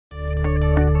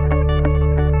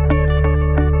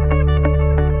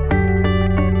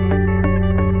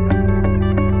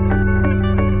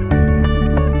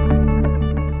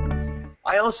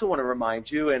also want to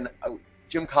remind you, and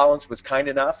Jim Collins was kind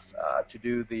enough to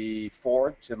do the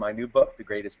foreword to my new book, The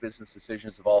Greatest Business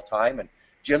Decisions of All Time, and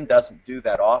Jim doesn't do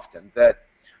that often, that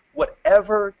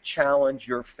whatever challenge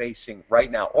you're facing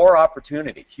right now, or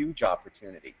opportunity, huge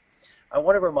opportunity, I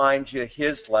want to remind you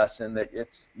his lesson that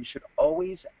you should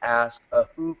always ask a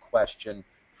who question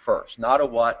first, not a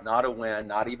what, not a when,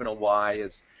 not even a why,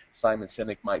 as Simon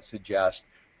Sinek might suggest,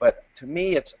 but to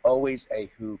me it's always a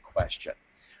who question.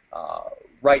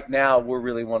 Right now we're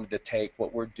really wanting to take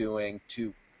what we're doing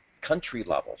to country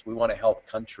levels. We want to help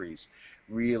countries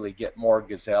really get more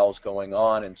gazelles going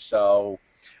on, and so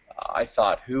I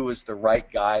thought, who is the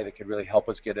right guy that could really help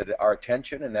us get our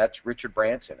attention, and that's Richard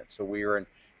Branson. And so we were in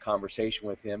conversation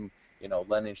with him,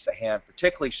 lending us a hand,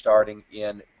 particularly starting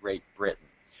in Great Britain.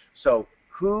 So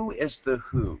who is the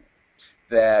who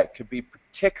that could be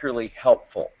particularly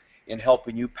helpful in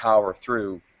helping you power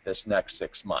through this next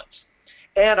 6 months?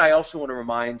 And I also want to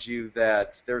remind you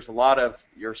that there's a lot of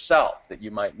yourself that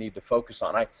you might need to focus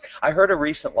on. I heard a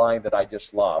recent line that I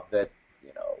just love, that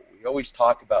we always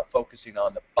talk about focusing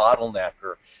on the bottleneck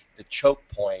or the choke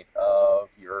point of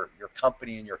your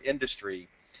company and your industry,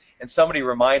 and somebody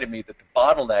reminded me that the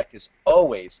bottleneck is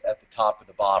always at the top of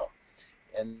the bottle.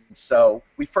 And so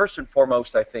we first and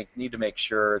foremost, I think, need to make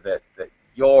sure that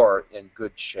you're in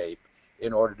good shape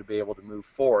in order to be able to move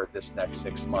forward this next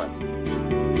 6 months.